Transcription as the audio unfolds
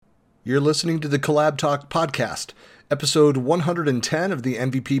You're listening to the Collab Talk podcast, episode 110 of the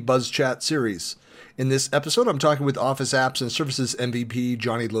MVP BuzzChat series. In this episode, I'm talking with Office Apps and Services MVP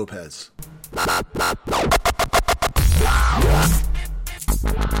Johnny Lopez.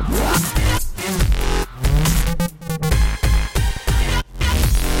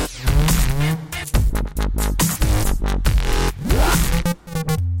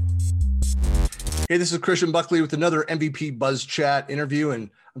 Hey, this is Christian Buckley with another MVP BuzzChat interview, and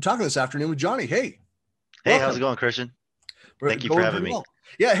I'm talking this afternoon with Johnny. Hey, welcome. How's it going, Christian? Thank you for Going having pretty me. well.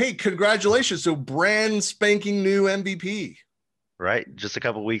 Yeah, hey, congratulations. So brand spanking new MVP. Right, just a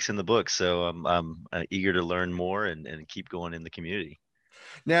couple weeks in the book, so I'm eager to learn more and keep going in the community.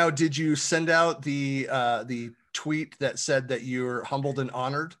 Now, did you send out the tweet that said that you're humbled and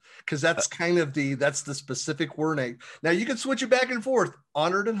honored? Because that's kind of that's the specific wording. Now you can switch it back and forth.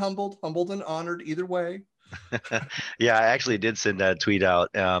 Honored and humbled and honored, either way. Yeah, I actually did send that tweet out.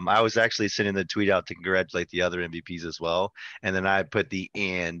 I was actually sending the tweet out to congratulate the other MVPs as well, and then I put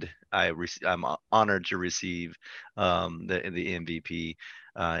I'm honored to receive the MVP.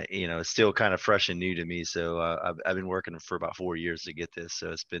 It's still kind of fresh and new to me, so I've been working for about 4 years to get this.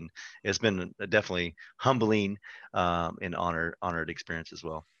 So it's been a definitely humbling and honored experience as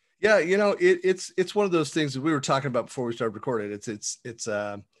well. Yeah, it's one of those things that we were talking about before we started recording. It's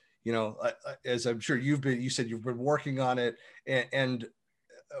as I'm sure you said you've been working on it and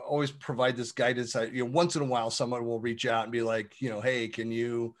always provide this guidance. Once in a while, someone will reach out and be like, hey, can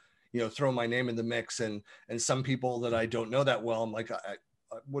you, throw my name in the mix? And some people that I don't know that well, I'm like, I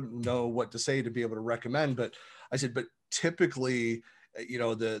wouldn't know what to say to be able to recommend. But I said, but typically,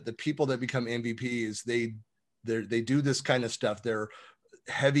 the people that become MVPs, they do this kind of stuff. They're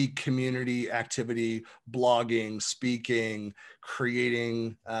heavy community activity, blogging, speaking,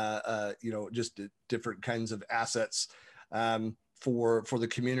 creating, just different kinds of assets for the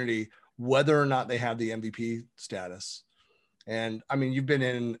community, whether or not they have the MVP status. And I mean, you've been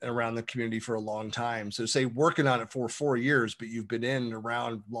in and around the community for a long time. So say working on it for 4 years, but you've been in and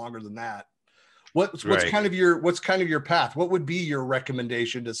around longer than that. What's Right. kind of your path? What would be your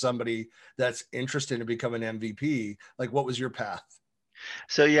recommendation to somebody that's interested in becoming an MVP? Like, what was your path?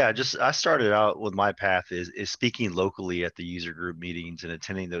 So yeah, I started out with my path is speaking locally at the user group meetings and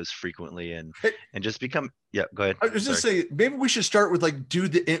attending those frequently and just become. Yeah, go ahead. I was just saying, maybe we should start with like do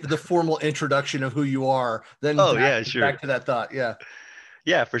the formal introduction of who you are, then Oh yeah, sure. back to that thought. Yeah.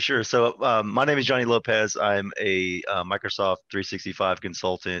 Yeah, for sure. So my name is Johnny Lopez. I'm a Microsoft 365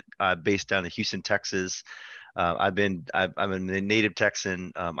 consultant based down in Houston, Texas. I'm a native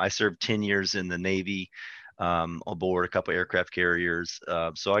Texan. I served 10 years in the Navy, aboard a couple aircraft carriers.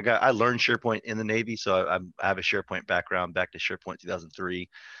 So I learned SharePoint in the Navy. So I have a SharePoint background back to SharePoint 2003.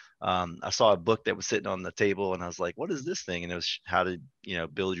 I saw a book that was sitting on the table and I was like, what is this thing? And it was how to,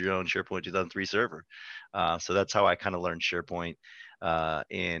 build your own SharePoint 2003 server. So that's how I kind of learned SharePoint,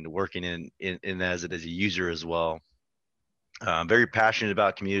 and working in as a user as well. Very passionate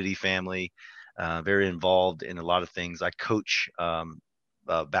about community, family, very involved in a lot of things. I coach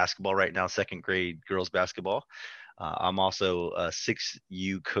basketball right now, second grade girls basketball. I'm also a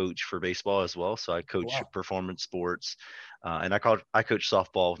 6U coach for baseball as well. So I coach Wow. performance sports, and I coach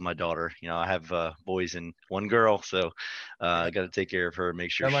softball with my daughter. I have boys and one girl, so I got to take care of her,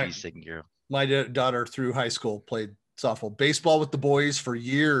 make sure she's taken care of. My daughter through high school played softball. Baseball with the boys for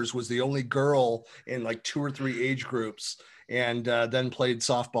years, was the only girl in like 2 or 3 age groups, and then played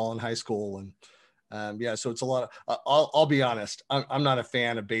softball in high school. And so it's a lot of, I'll be honest, I'm not a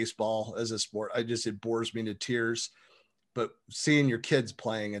fan of baseball as a sport. It bores me to tears. But seeing your kids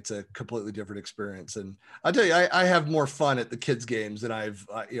playing, it's a completely different experience. And I'll tell you, I have more fun at the kids games than I've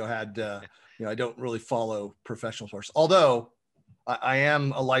had. I don't really follow professional sports, although I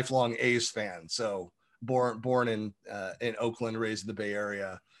am a lifelong A's fan. So born in Oakland, raised in the Bay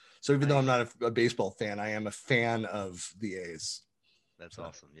Area. So even though I'm not a baseball fan, I am a fan of the A's. That's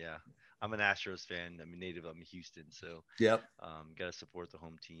awesome. Yeah. I'm an Astros fan. I'm I'm Houston. So Yep. got to support the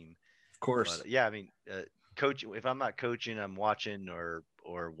home team. Of course. But yeah, coach, if I'm not coaching, I'm watching or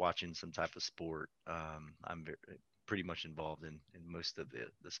watching some type of sport. Pretty much involved in most of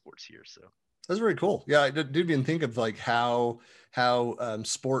the sports here. So that's very cool. Yeah, I didn't even think of like how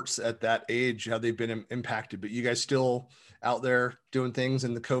sports at that age, how they've been impacted. But you guys still out there doing things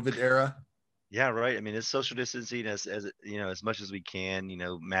in the COVID era? yeah, right. It's social distancing as much as we can.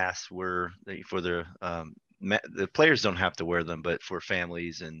 Masks were for the players don't have to wear them, but for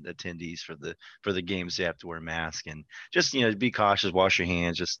families and attendees for the games, they have to wear masks and just be cautious, wash your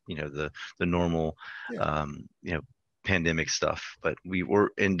hands, just the normal, Yeah. pandemic stuff. But we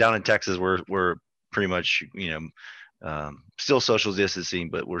were down in Texas, we're pretty much Still social distancing,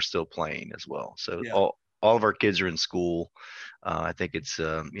 but we're still playing as well. So Yeah. all of our kids are in school. I think it's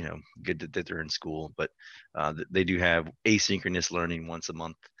good that they're in school, but they do have asynchronous learning once a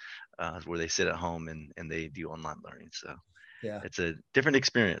month, where they sit at home and they do online learning. So Yeah. it's a different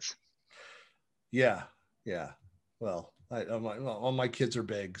experience. Yeah. Yeah. Well, all my kids are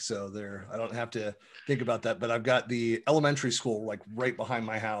big, so I don't have to think about that. But I've got the elementary school like right behind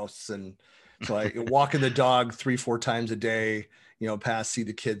my house, and so I walking the dog 3-4 times a day. Pass, see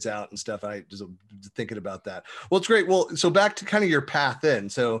the kids out and stuff. I just thinking about that. Well, it's great. Well, so back to kind of your path in.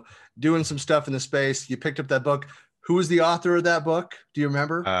 So doing some stuff in the space. You picked up that book. Who was the author of that book? Do you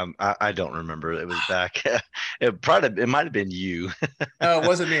remember? I don't remember. It was back. It might have been you. No, it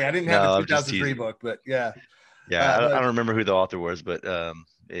wasn't me. I didn't have a No, I'm just 2003 teasing. book, but yeah. Yeah, I But don't remember who the author was, but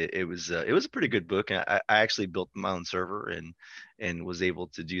it was a pretty good book. And I actually built my own server and was able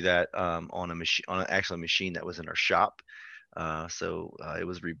to do that on a machine on actually a machine that was in our shop. It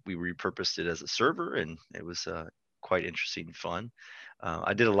was we repurposed it as a server, and it was quite interesting and fun.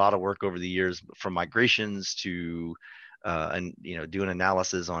 I did a lot of work over the years, from migrations to and doing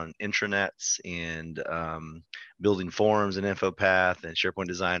analysis on intranets and building forums and InfoPath and SharePoint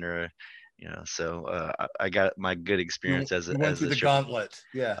Designer. I got my good experience you went as through a the SharePoint. gauntlet.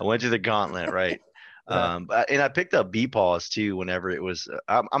 Yeah. I went to the gauntlet, right? Yeah. And I picked up BPAWS too whenever it was.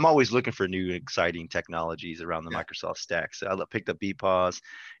 I'm always looking for new exciting technologies around the Yeah. Microsoft stack. So I picked up BPAWS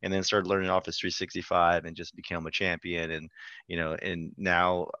and then started learning Office 365 and just became a champion. And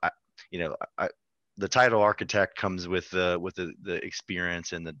now the title architect comes with the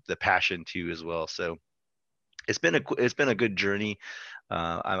experience and the passion too as well. So it's been a good journey.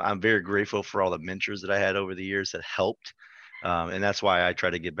 I'm very grateful for all the mentors that I had over the years that helped, and that's why I try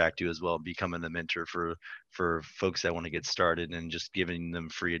to get back to as well, becoming the mentor for folks that want to get started and just giving them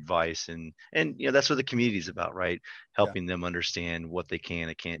free advice. And that's what the community is about, right? Yeah. Helping them understand what they can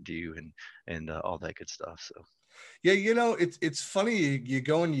and can't do, and all that good stuff. So Yeah, it's funny. You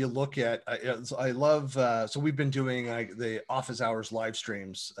go and you look at. I love. So we've been doing the office hours live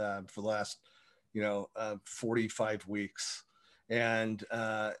streams for the last, 45 weeks, and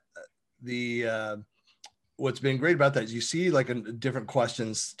the what's been great about that is you see like different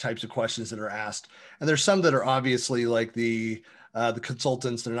types of questions that are asked, and there's some that are obviously like the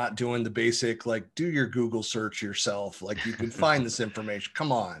consultants. They're not doing the basic like do your Google search yourself. Like you can find this information.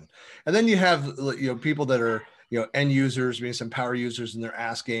 Come on, and then you have people that are end users, maybe some power users, and they're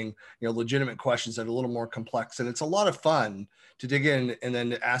asking legitimate questions that are a little more complex, and it's a lot of fun to dig in and then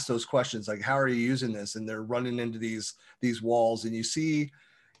to ask those questions like how are you using this, and they're running into these walls, and you see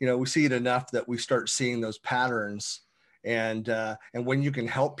we see it enough that we start seeing those patterns, and when you can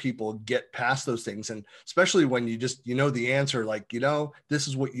help people get past those things, and especially when you just the answer, like this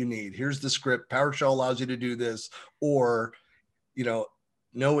is what you need, here's the script, PowerShell allows you to do this, or you know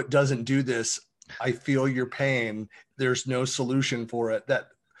no, it doesn't do this, I feel your pain, there's no solution for it. That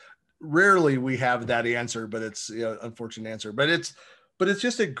rarely we have that answer, but it's unfortunate answer, but it's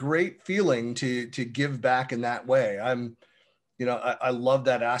just a great feeling to give back in that way. I love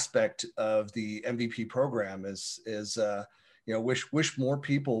that aspect of the MVP program is wish more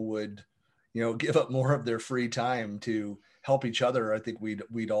people would give up more of their free time to help each other. I think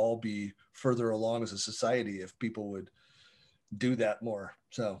we'd all be further along as a society if people would do that more.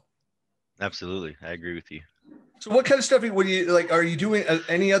 absolutely, I agree with you. So what kind of stuff would you like? Are you doing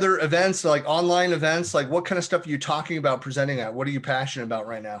any other events, like online events? Like what kind of stuff are you talking about presenting at? What are you passionate about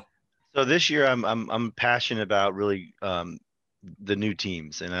right now? So this year, I'm passionate about really the new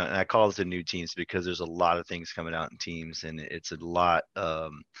teams, and I call it the new teams because there's a lot of things coming out in teams, and it's a lot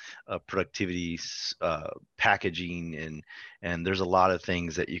of productivity, packaging, and there's a lot of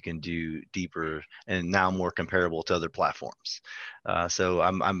things that you can do deeper and now more comparable to other platforms. So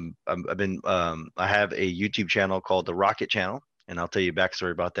I've been I have a YouTube channel called the Rocket Channel. And I'll tell you a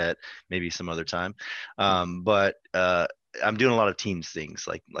backstory about that maybe some other time. But I'm doing a lot of teams things.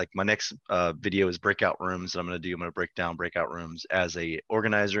 Like my next video is breakout rooms. I'm going to break down breakout rooms as a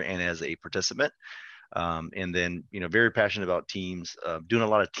organizer and as a participant. And then very passionate about teams. Doing a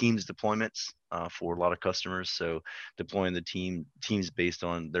lot of teams deployments for a lot of customers. So deploying the teams based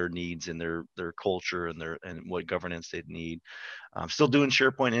on their needs and their culture and what governance they need. Still doing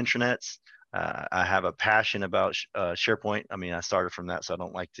SharePoint intranets. I have a passion about SharePoint. I mean, I started from that, so I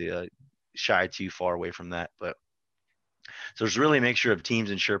don't like to shy too far away from that, but so there's really a mixture of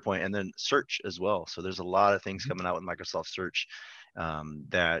Teams and SharePoint, and then search as well. So there's a lot of things coming out with Microsoft Search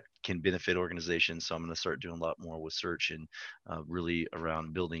that can benefit organizations. So I'm going to start doing a lot more with search and really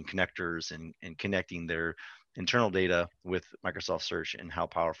around building connectors and connecting internal data with Microsoft Search and how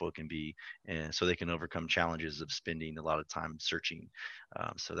powerful it can be, and so they can overcome challenges of spending a lot of time searching.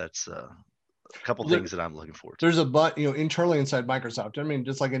 So that's a couple Well, things that I'm looking forward to. there's internally inside Microsoft. I mean,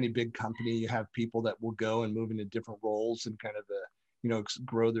 just like any big company, you have people that will go and move into different roles and kind of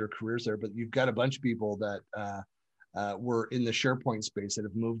grow their careers there. But you've got a bunch of people that were in the SharePoint space that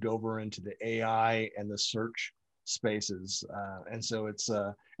have moved over into the AI and the search spaces. And so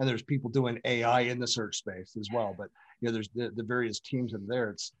and there's people doing AI in the search space as well. But, there's the various teams that are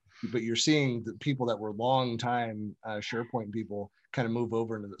there. But you're seeing the people that were long time SharePoint people kind of move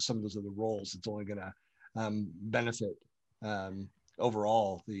over into some of those other roles. It's only going to benefit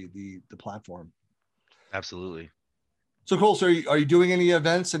overall the platform. Absolutely. So Cole, so are you doing any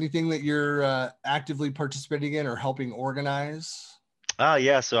events, anything that you're actively participating in or helping organize?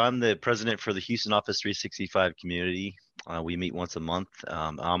 Yeah, so I'm the president for the Houston Office 365 community. We meet once a month.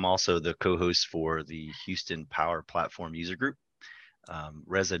 I'm also the co-host for the Houston Power Platform user group.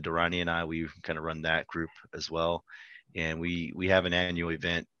 Reza Durrani and I, we kind of run that group as well. And we have an annual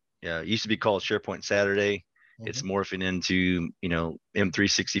event. It used to be called SharePoint Saturday. It's morphing into,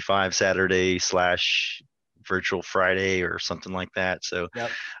 M365 Saturday / virtual Friday or something like that. So Yep.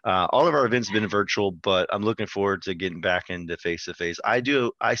 all of our events have been virtual, but I'm looking forward to getting back into face-to-face. I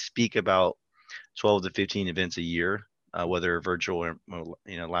speak about 12 to 15 events a year, whether virtual or,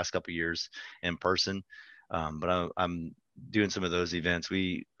 last couple of years in person. But I'm doing some of those events.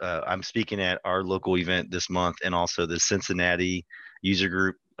 I'm speaking at our local event this month, and also the Cincinnati user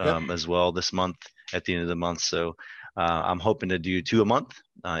group as well this month at the end of the month. So I'm hoping to do 2 a month.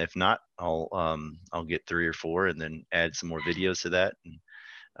 If not, I'll get 3 or 4, and then add some more videos to that, and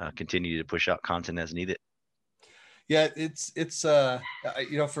continue to push out content as needed. Yeah, it's for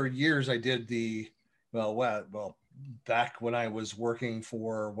years I did back when I was working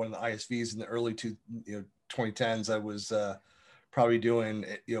for one of the ISVs in the early 2010s, I was probably doing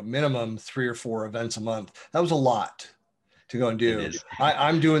minimum 3 or 4 events a month. That was a lot to go and do.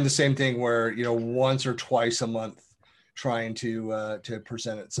 I'm doing the same thing where once or twice a month, trying to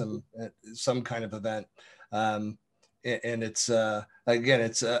present at some kind of event. And it's again,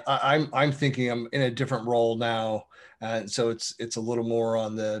 it's I'm thinking I'm in a different role now, and so it's a little more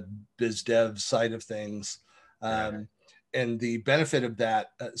on the biz dev side of things. And the benefit of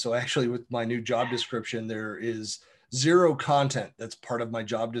that, so actually with my new job description, there is 0 content that's part of my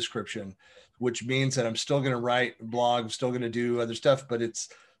job description, which means that I'm still going to write a blog, I'm still going to do other stuff, but it's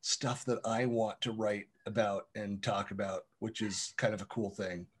stuff that I want to write about and talk about, which is kind of a cool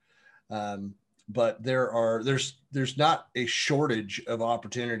thing. But there's not a shortage of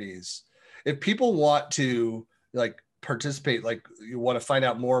opportunities. If people want to participate, you want to find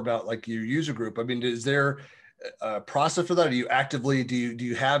out more about your user group, I mean, is there a process for that? Are you actively, do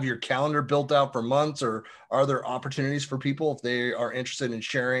you have your calendar built out for months, or are there opportunities for people if they are interested in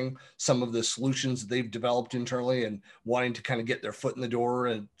sharing some of the solutions that they've developed internally and wanting to kind of get their foot in the door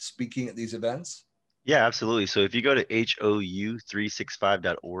and speaking at these events? Yeah, absolutely. So if you go to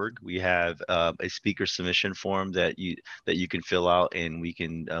hou365.org, we have a speaker submission form that you can fill out, and we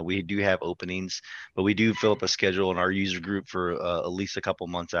do have openings, but we do fill up a schedule in our user group for at least a couple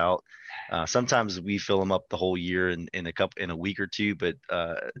months out. Sometimes we fill them up the whole year in a week or two, but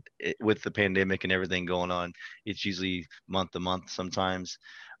with the pandemic and everything going on, it's usually month to month sometimes.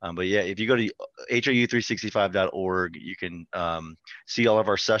 But yeah, if you go to hou365.org, you can see all of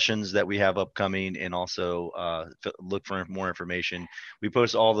our sessions that we have upcoming, and also look for more information. We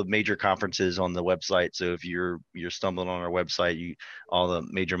post all the major conferences on the website, so if you're stumbling on our website, all the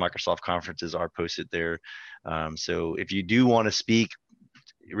major Microsoft conferences are posted there. So if you do want to speak,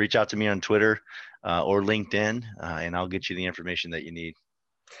 reach out to me on Twitter or LinkedIn, and I'll get you the information that you need.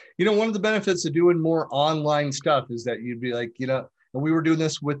 One of the benefits of doing more online stuff is that you'd be like, and we were doing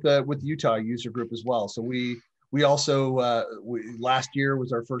this with Utah user group as well. So we also last year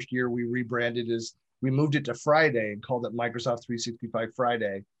was our first year. We rebranded we moved it to Friday and called it Microsoft 365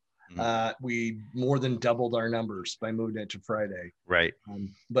 Friday. We more than doubled our numbers by moving it to Friday. Right.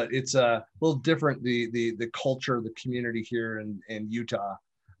 But it's a little different, the culture, the community here in Utah,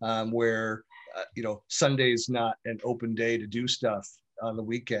 where Sunday is not an open day to do stuff on the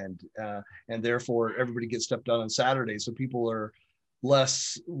weekend, and therefore everybody gets stuff done on Saturday. So people are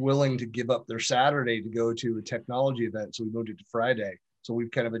less willing to give up their Saturday to go to a technology event. So we moved it to Friday. So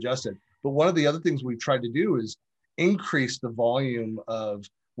we've kind of adjusted. But one of the other things we've tried to do is increase the volume of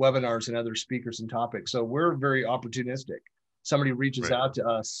webinars and other speakers and topics. So we're very opportunistic. Somebody reaches out to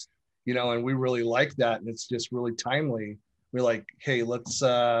us, and we really like that, and it's just really timely. We're like, hey, let's,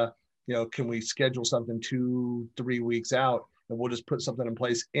 can we schedule something 2-3 weeks out, and we'll just put something in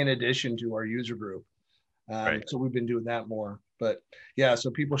place in addition to our user group. Right. So we've been doing that more. But yeah, so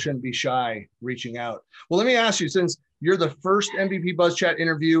people shouldn't be shy reaching out. Well, let me ask you, since you're the first MVP Buzz Chat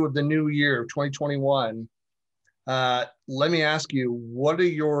interview of the new year, 2021, let me ask you, what are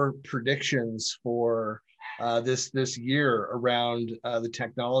your predictions for this year around the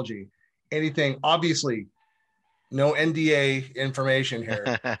technology? Anything? Obviously, no NDA information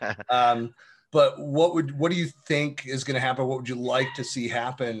here. But what do you think is going to happen? What would you like to see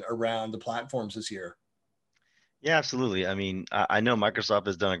happen around the platforms this year? Yeah, absolutely. I mean, I know Microsoft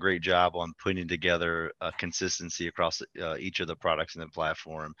has done a great job on putting together consistency across each of the products in the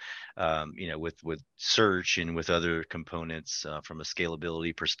platform. With search and with other components from a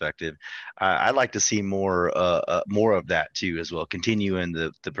scalability perspective. I'd like to see more of that too as well. Continuing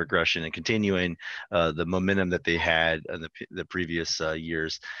the progression and continuing the momentum that they had in the previous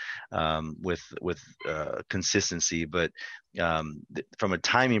years with consistency, but from a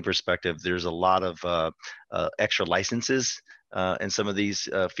timing perspective, there's a lot of extra licenses and some of these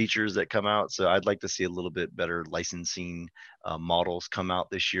features that come out. So I'd like to see a little bit better licensing models come out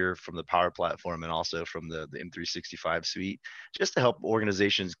this year from the Power Platform and also from the M365 suite, just to help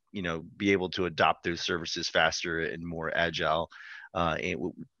organizations, be able to adopt those services faster and more agile.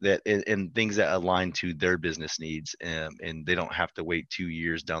 And things that align to their business needs, and they don't have to wait 2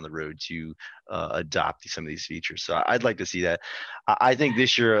 years down the road to adopt some of these features. So I'd like to see that. I think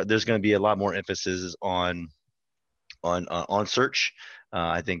this year there's going to be a lot more emphasis on search.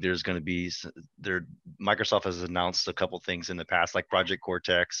 I think there's going to be Microsoft has announced a couple things in the past, like Project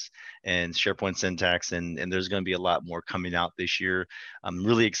Cortex and SharePoint Syntax, and there's going to be a lot more coming out this year. I'm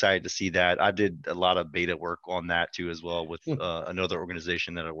really excited to see that. I did a lot of beta work on that too as well with another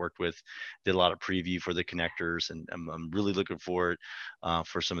organization that I worked with. Did a lot of preview for the connectors, and I'm really looking forward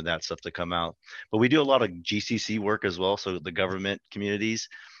for some of that stuff to come out. But we do a lot of GCC work as well, so the government communities.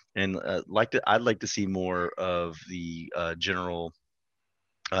 And I'd like to see more of the general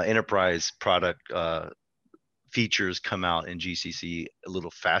enterprise product features come out in GCC a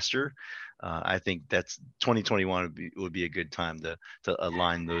little faster. I think that's 2021 would be a good time to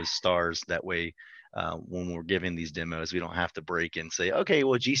align those stars. That way, when we're giving these demos, we don't have to break and say, okay,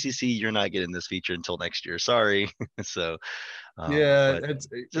 well, GCC, you're not getting this feature until next year. Sorry. So, Yeah, but it's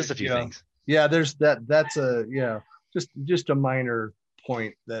just a few things. yeah. There's that. That's a just a minor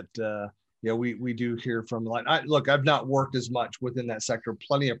point that we do hear from. Like, look, I've not worked as much within that sector.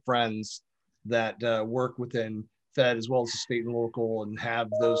 Plenty of friends that work within Fed as well as the state and local and have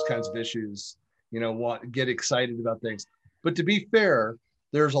those kinds of issues. Get excited about things. But to be fair,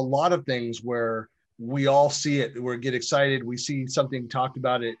 there's a lot of things where we all see it. We get excited. We see something talked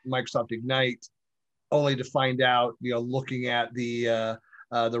about at Microsoft Ignite, only to find out, looking at the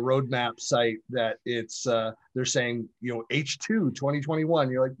roadmap site that it's they're saying, H2 2021.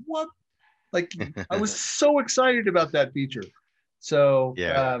 You're like, what? Like, I was so excited about that feature. So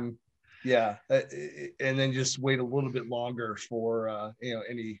Yeah. yeah, and then just wait a little bit longer for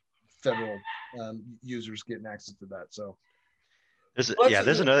any federal users getting access to that. So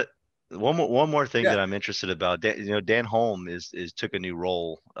There's another one more thing yeah, that I'm interested about. Dan Holm is took a new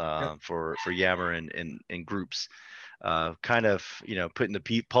role yeah, for Yammer and groups, kind of putting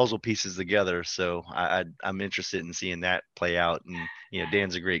the puzzle pieces together. So I'm interested in seeing that play out. And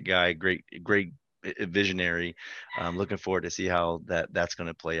Dan's a great guy, great visionary. I'm looking forward to see how that's going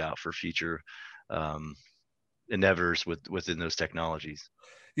to play out for future um, endeavors within those technologies.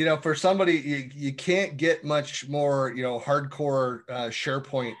 for somebody, you can't get much more hardcore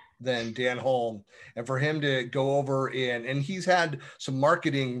SharePoint than Dan Holm, and for him to go over and he's had some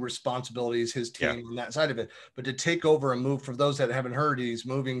marketing responsibilities, his Yeah. team on that side of it, but to take over and move, for those that haven't heard, he's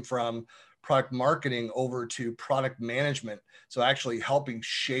moving from product marketing over to product management, so actually helping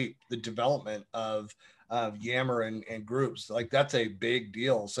shape the development of Yammer and groups. Like, that's a big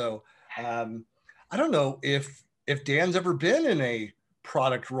deal. So I don't know if Dan's ever been in a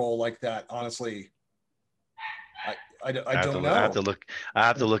product role like that. Honestly, I don't I have know. to look. I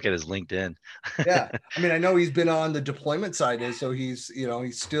have to look at his LinkedIn. Yeah, I mean, I know he's been on the deployment side, and so he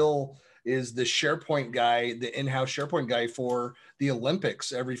still is the SharePoint guy, the in-house SharePoint guy for the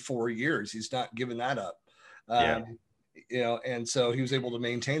Olympics every 4 years. He's not giving that up. Yeah. And so he was able to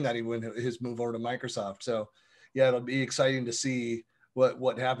maintain that even his move over to Microsoft. So yeah, it'll be exciting to see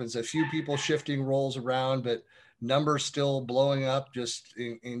what happens. A few people shifting roles around, but numbers still blowing up, just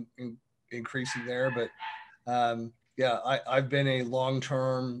increasing there. But yeah, I've been a long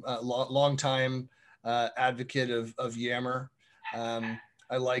time advocate of Yammer.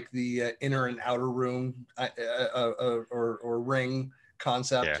 I like the inner and outer room or ring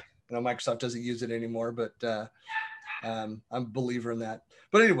concept. Yeah. Microsoft doesn't use it anymore, but I'm a believer in that.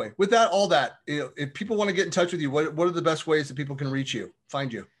 But anyway, with that, all that, if people want to get in touch with you, what are the best ways that people can reach you,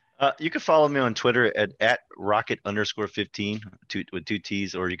 find you? You can follow me on Twitter at rocket_15 with two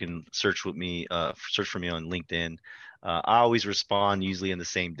T's, or you can search for me on LinkedIn. I always respond usually in the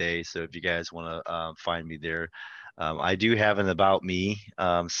same day. So if you guys want to find me there, I do have an About Me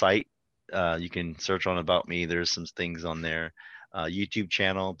site. You can search on About Me. There's some things on there. YouTube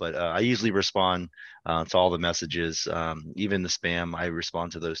channel, but I usually respond to all the messages, even the spam. I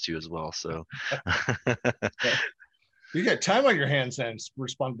respond to those too as well. So you got time on your hands then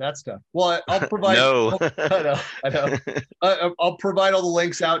respond to that stuff. Well, I'll provide. No. I know. I'll provide all the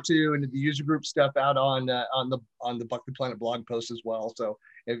links out to you and the user group stuff out on the Buckley Planet blog post as well. So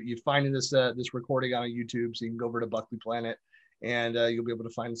if you're finding this recording on YouTube, so you can go over to Buckley Planet and you'll be able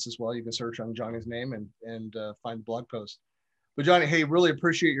to find this as well. You can search on Johnny's name and find the blog post. But Johnny, hey, really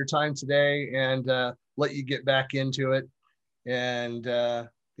appreciate your time today and let you get back into it. And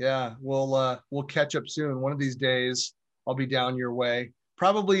yeah, we'll catch up soon. One of these days, I'll be down your way.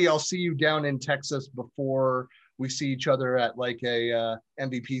 Probably I'll see you down in Texas before we see each other at like a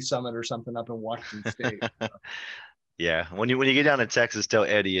MVP summit or something up in Washington State. Yeah, when you get down to Texas, tell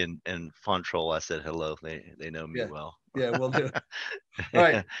Eddie and Fontrol I said hello. They know me well. Yeah, we'll do. All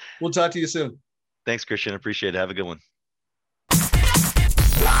right, we'll talk to you soon. Thanks, Christian. Appreciate it. Have a good one.